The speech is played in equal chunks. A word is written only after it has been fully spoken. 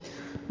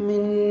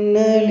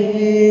மின்னலே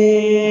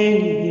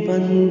நீ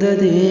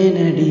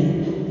வந்ததேனடி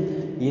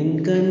என்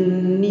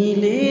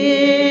கண்ணிலே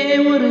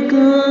ஒரு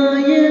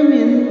காயம்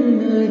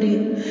என்னடி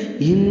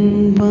என்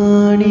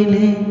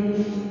வானிலே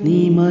நீ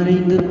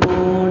மறைந்து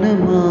போன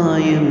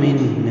மாயம்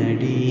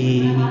என்னடி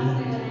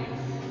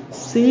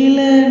சில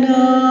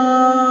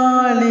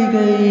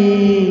நாளிகை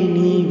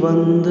நீ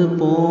வந்து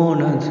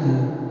போனது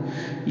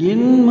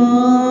என்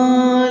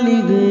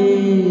மாளிகை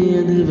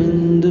அது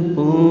வெந்து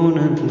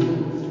போனது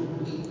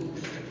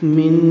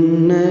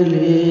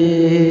மின்னலே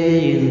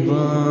என்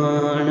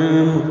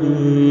வானம்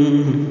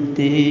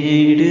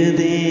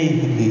தேடுதே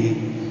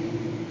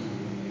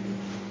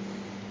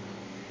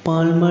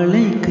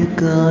பால்மழைக்கு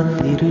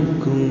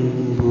காத்திருக்கும்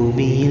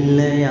பூமி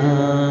இல்லையா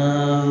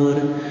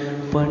ஒரு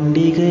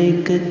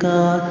பண்டிகைக்கு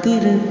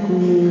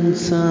காத்திருக்கும்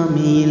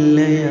சாமி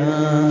இல்லையா